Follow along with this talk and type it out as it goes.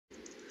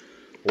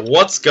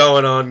What's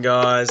going on,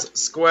 guys?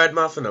 Squared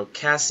Muffin or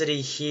Cassidy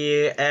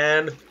here,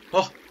 and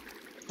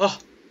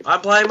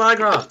I'm playing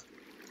Minecraft,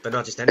 but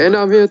not just any. And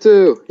Minecraft. I'm here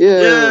too.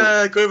 Yeah.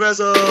 Yeah,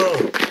 chrvessel.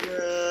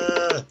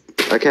 Yeah.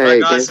 Okay.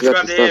 Alright, guys,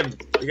 subscribe to him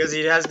because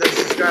he has no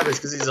subscribers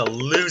because he's a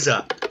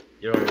loser.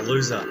 You're a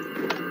loser.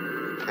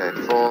 Okay.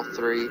 4,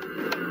 3,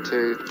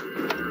 2,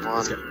 1.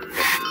 Let's go.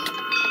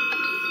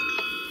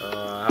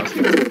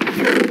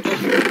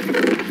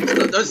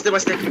 Don't steal my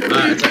stick.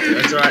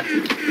 It's alright.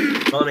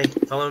 Follow me.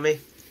 Follow me.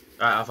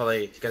 Alright, I'll follow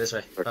you. Go this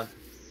way.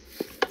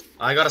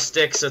 I got a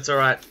stick, so it's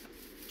alright. Do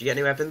you get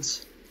any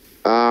weapons?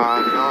 No,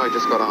 I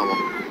just got armor.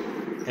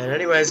 And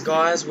anyways,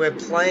 guys, we're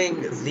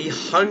playing the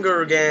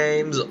Hunger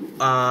Games.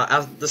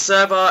 The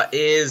server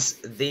is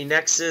the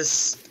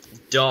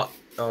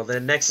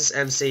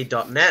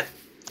nexusmc.net.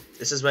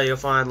 This is where you'll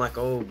find like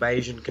all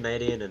Bayesian,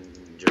 Canadian,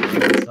 and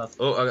German stuff.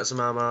 Oh, I got some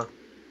armor.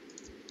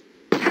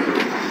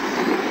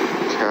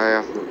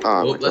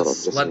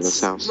 Let's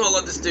not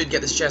let this dude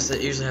get this chest that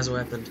usually has a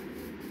weapon.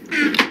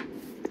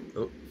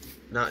 Oh,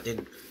 no, it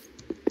didn't.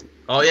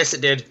 Oh, yes,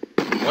 it did.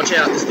 Watch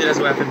out, this dude has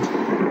a weapon.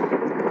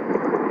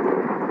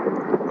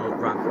 Oh,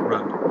 run.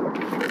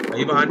 Are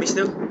you behind me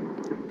still?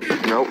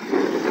 Nope.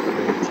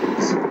 Oh,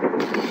 jeez.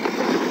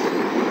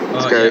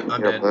 Oh, yeah,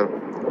 I'm dead.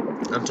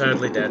 I'm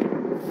totally dead.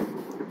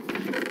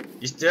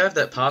 You still have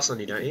that pass on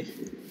you, don't you?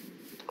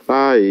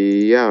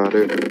 Yeah, I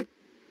do.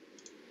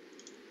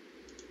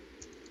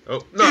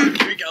 Oh, no,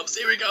 here he comes,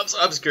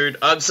 I'm screwed,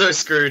 I'm so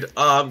screwed.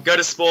 Go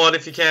to spawn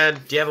if you can.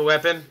 Do you have a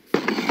weapon?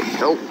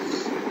 Nope.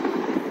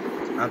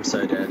 I'm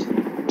so dead.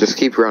 Just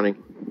keep running.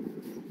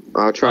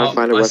 I'll try and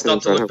find a weapon. I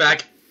stopped to look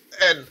back,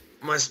 and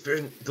my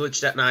spoon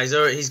glitched out. Nah,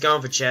 he's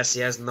going for chest,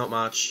 he has not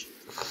much.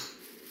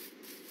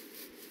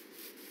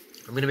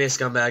 I'm gonna be a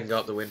scumbag and go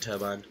up the wind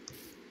turbine.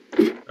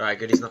 Alright,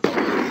 good, he's not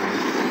following me.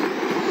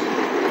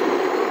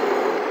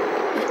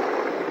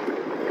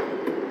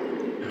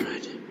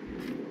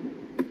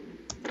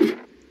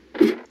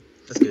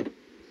 That's good.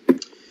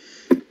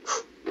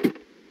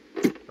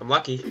 I'm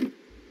lucky.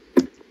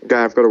 Okay,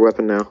 I've got a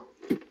weapon now.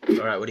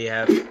 Alright, what do you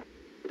have?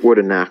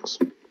 Wooden axe.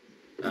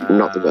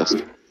 Not the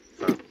best.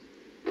 Fun.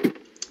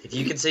 If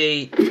you can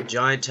see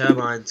giant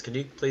turbines, can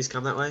you please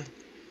come that way?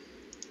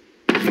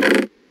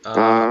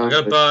 I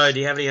got a bow.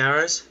 Do you have any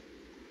arrows?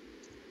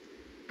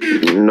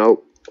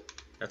 Nope.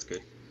 That's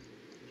good.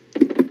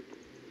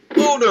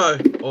 Oh no!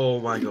 Oh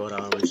my god,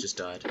 I almost just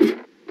died.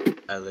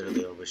 I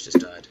literally almost just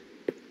died.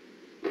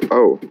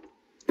 Oh.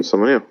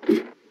 Someone here.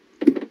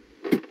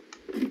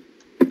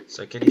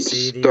 So can you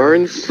see the...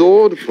 Stone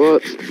sword,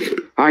 but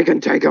I can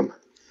take him.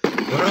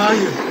 Where are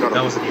you?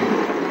 That wasn't you.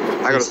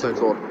 I got a stone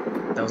sword.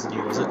 That wasn't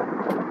you, was it?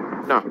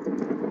 No.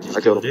 Did you I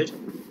kill killed the him. dude?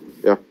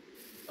 Yeah.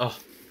 Oh,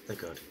 thank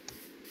god.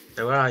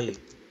 Now where are you?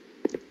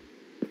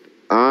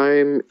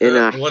 I'm in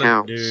a what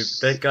house. A noob.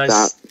 That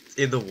guy's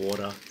in the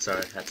water.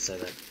 Sorry, I had to say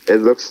that. It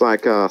looks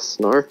like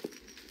snow.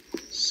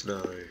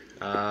 Snow.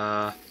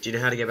 Do you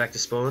know how to get back to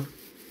spawn?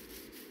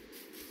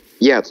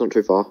 Yeah, it's not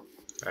too far.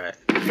 Alright.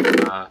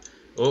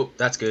 Oh,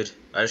 that's good.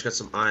 I just got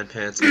some iron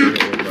pants and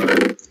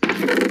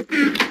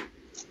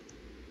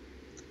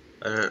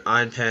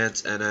iron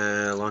pants and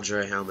a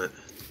lingerie helmet.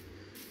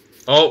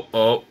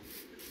 Oh,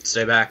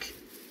 stay back.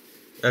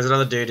 There's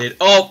another dude in.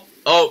 Oh,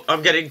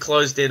 I'm getting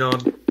closed in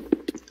on.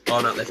 Oh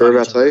no, they found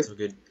each other. That's all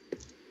good.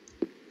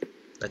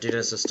 That dude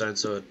has a stone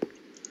sword.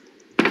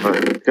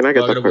 Alright, can I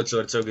get I got a wood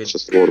sword, it's all good. It's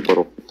just a water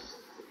bottle.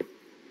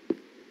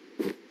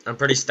 I'm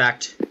pretty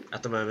stacked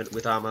at the moment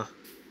with armor.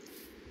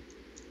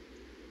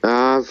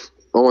 I've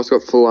almost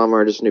got full armor,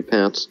 I just need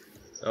pants.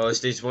 Oh, this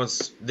dude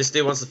wants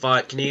to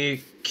fight. Can you...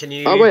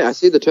 Oh wait, I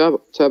see the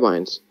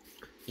turbines.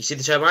 You see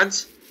the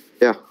turbines?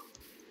 Yeah.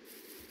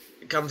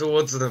 Come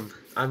towards them.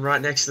 I'm right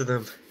next to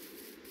them.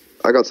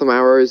 I got some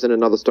arrows and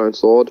another stone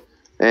sword.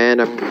 And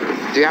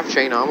do you have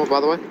chain armor, by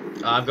the way?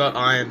 I've got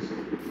iron.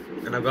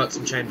 And I've got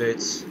some chain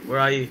boots. Where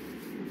are you?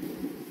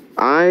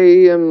 I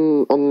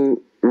am on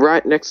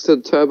right next to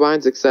the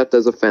turbines, except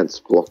there's a fence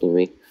blocking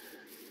me.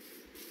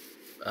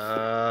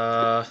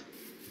 No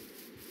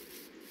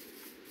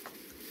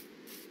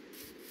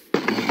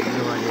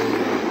idea.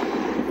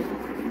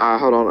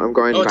 Hold on, I'm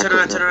going back.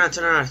 Turn around.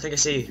 I think I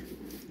see you.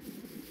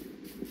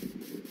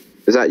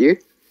 Is that you?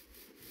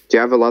 Do you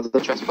have a leather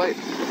chest plate?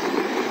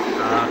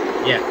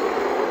 Yeah.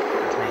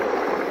 That's me.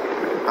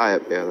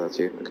 Yeah, that's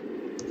you.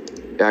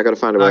 Yeah, I gotta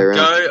find a way around.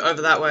 Go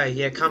over that way.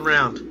 Yeah, come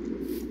round.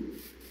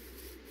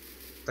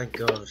 Thank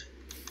God.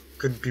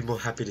 Couldn't be more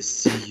happy to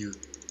see you.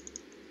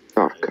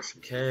 Oh, God.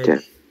 Okay.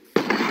 Damn.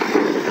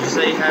 Did you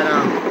say you had,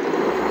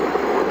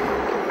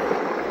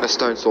 a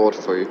stone sword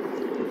for you.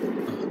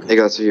 Oh, I think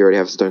that's if you already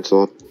have a stone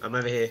sword. I'm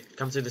over here.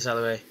 Come through this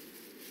alleyway.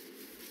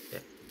 Yeah.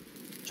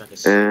 Chuck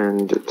us.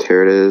 And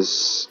here it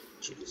is.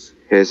 Cheers.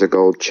 Here's a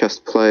gold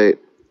chest plate.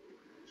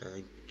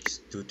 Thanks,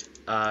 dude.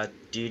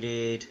 Do you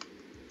need...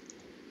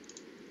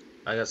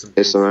 I got some...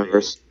 Here's some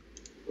arrows.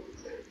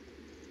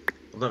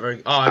 I'm not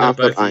very... Oh, I got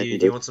both of you.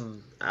 Do you want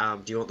some...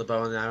 do you want the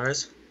bow and the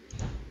arrows?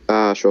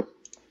 Sure.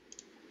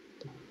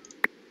 Do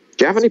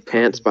you have any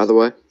pants, by the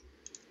way?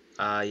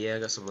 Yeah, I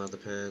got some leather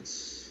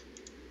pants.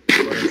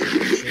 What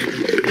is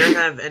it? You don't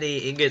have any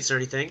ingots or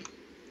anything?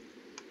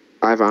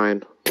 I have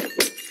iron.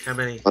 How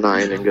many? An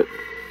iron ingot.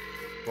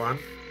 One?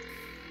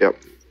 Yep.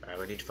 Alright,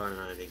 we need to find an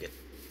iron ingot.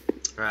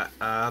 Alright,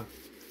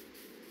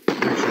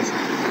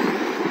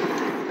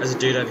 there's a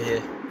dude over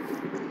here.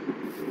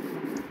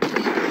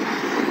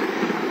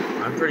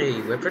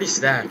 We're pretty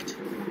stacked.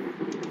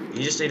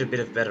 You just need a bit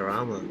of better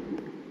armor.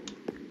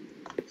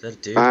 Is that a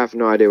dude? I have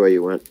no idea where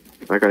you went.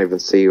 I can't even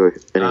see you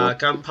anymore.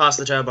 Come past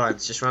the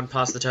turbines. Just run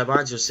past the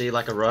turbines. You'll see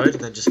like a road, and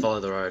then just follow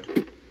the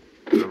road.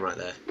 I'm right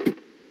there.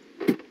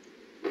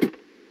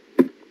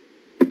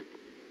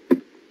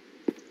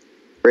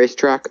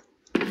 Racetrack?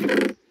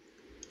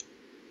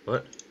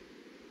 What?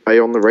 Are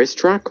you on the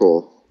racetrack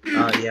or?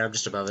 Yeah, I'm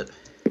just above it.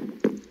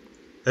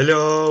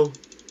 Hello.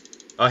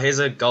 Oh, here's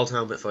a gold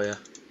helmet for you.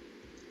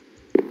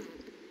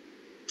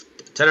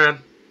 Turn around.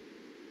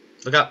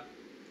 Look up.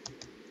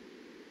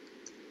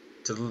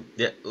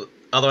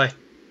 Other way.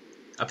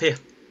 Up here.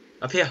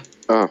 Up here.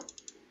 Oh.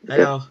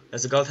 Hello.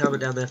 There's a gold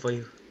helmet down there for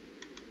you.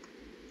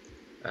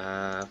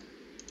 Do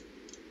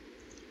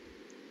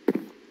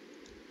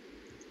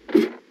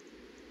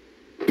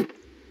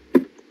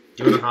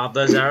you want to halve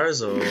those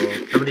arrows, or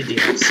how many do you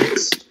have?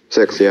 6?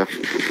 6, yeah.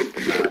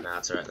 Nah,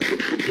 it's alright then.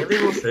 Do you have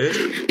any more food?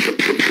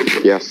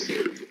 Yes.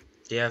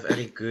 Do you have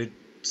any good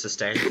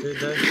sustained food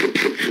though?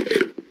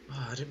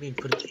 Oh, I didn't mean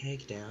to put a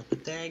cake down,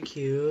 but thank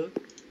you.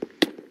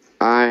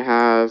 I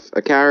have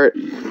a carrot.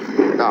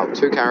 Oh,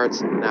 2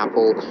 carrots, an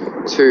apple,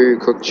 2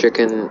 cooked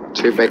chicken,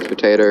 2 baked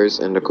potatoes,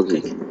 and a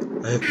cookie.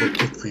 I have more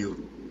cake for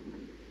you.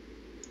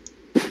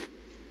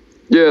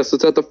 Yes,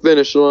 it's at the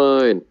finish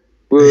line.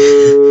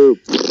 Woo!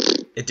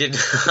 It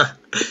didn't.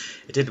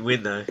 It didn't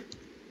win though.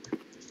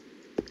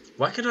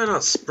 Why can I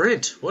not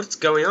sprint? What's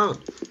going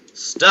on?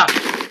 Stop!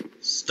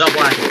 Stop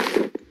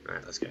lacking.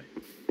 Alright, let's go.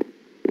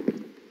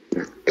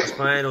 I was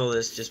playing all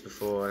this just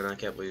before and I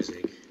kept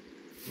losing.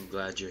 I'm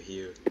glad you're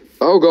here.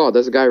 Oh god,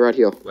 there's a guy right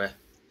here. Where?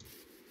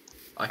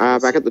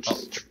 Back at the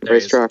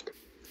racetrack.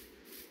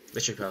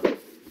 Mystery power.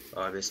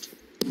 Oh, I missed.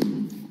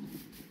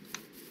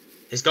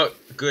 He's got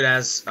good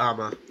as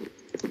armor.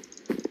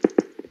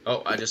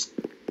 Oh, let's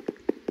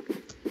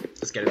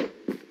get him.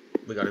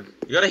 We got him.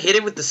 You gotta hit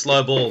him with the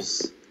slow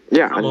balls.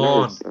 Yeah, Come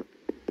on.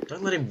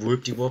 Don't let him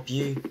whoop-de-whoop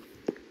you.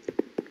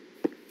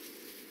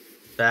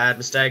 Bad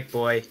mistake,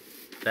 boy.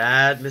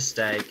 Bad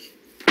mistake.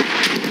 I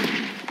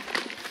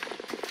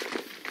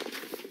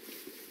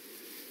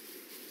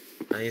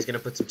think he's gonna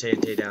put some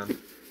TNT down.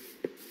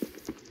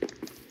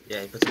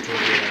 Yeah, he put some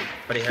TNT down.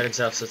 But he hurt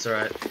himself, so it's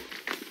alright.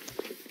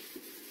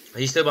 Are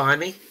you still behind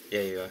me?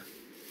 Yeah, you are.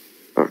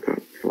 Okay,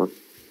 come on.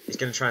 He's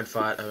gonna try and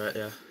fight, alright,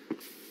 yeah.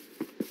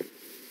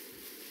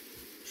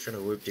 He's trying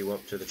to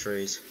whoop-de-whoop to the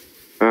trees.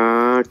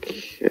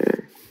 Okay.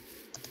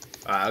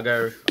 Alright, I'll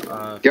go,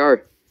 Go!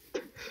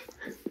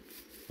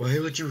 Why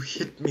would you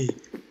hit me?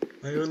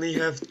 I only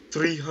have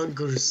 3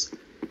 hungers.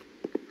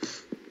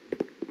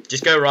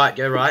 Just go right,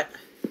 go right.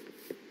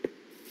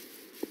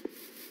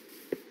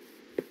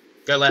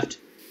 Go left.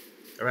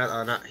 Around,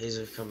 oh no, he's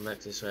coming back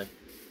this way.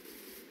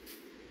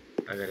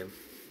 I got him.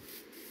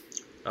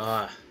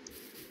 Ah,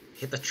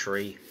 hit the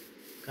tree.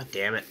 God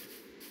damn it.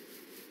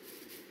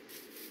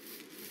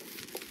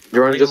 Do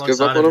you want to just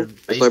give up on him?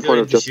 There's no point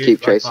of just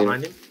keep chasing.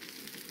 Behind him?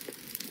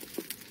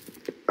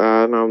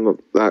 No, I'm not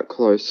that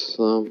close.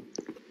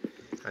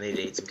 I need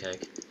to eat some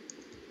cake.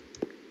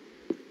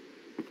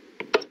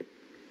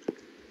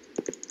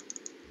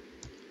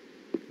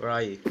 Where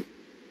are you?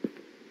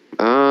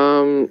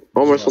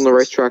 Almost on the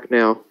racetrack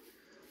now.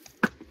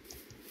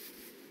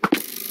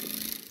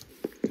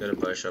 You got a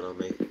bow shot on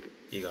me.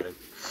 You got him.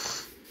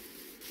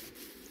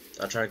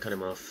 I'll try and cut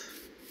him off.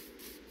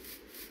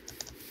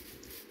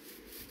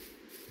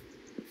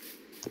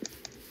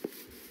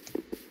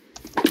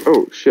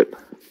 Oh, shit.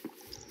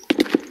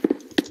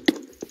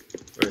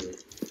 Where is he?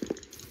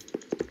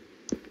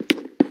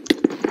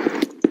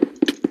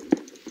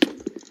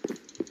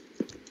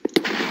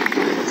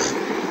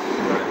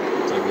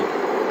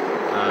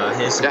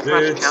 Here's some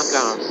Deathmatch boots.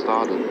 countdown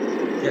started.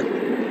 Yep.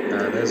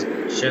 There's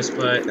a chest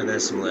plate and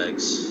there's some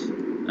legs.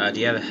 Do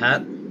you have a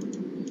hat?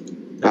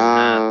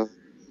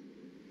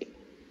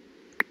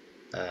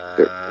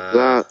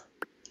 That.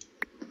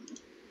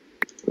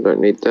 I don't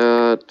need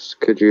that.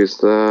 Could use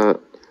that.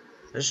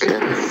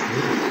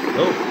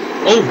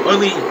 Oh,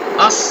 only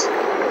us.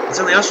 It's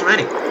only us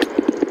remaining.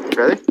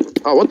 Really?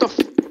 Oh, what the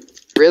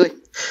really?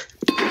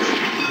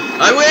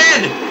 I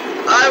win!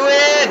 I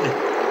win!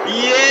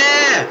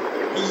 Yeah!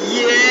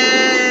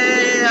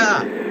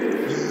 Yeah!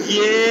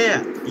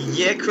 Yeah!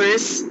 Yeah,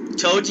 Chris.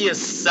 Told you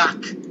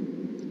suck.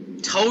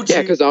 Told you.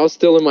 Yeah, because I was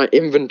still in my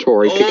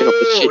inventory picking up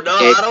the shit. No,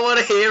 I don't want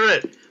to hear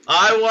it.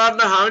 I won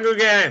the Hunger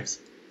Games.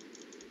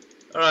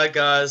 Alright,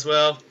 guys,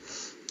 well,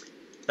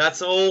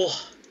 that's all.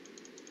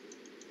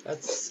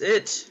 That's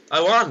it.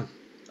 I won.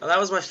 That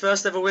was my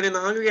first ever win in the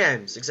Hunger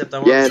Games, except I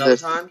won this other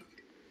time.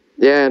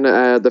 Yeah, and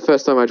the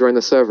first time I joined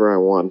the server, I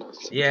won.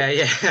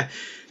 Yeah.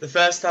 The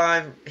first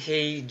time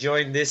he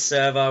joined this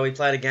server, we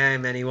played a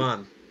game and he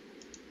won.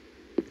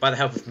 by the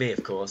help of me,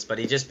 of course. But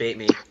he just beat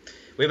me.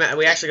 We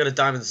actually got a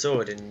diamond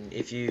sword, and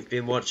if you've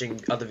been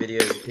watching other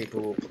videos of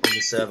people on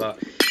the server,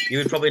 you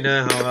would probably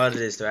know how hard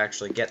it is to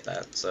actually get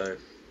that. So,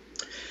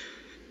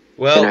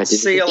 well,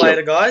 see you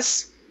later,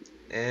 guys,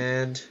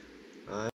 and.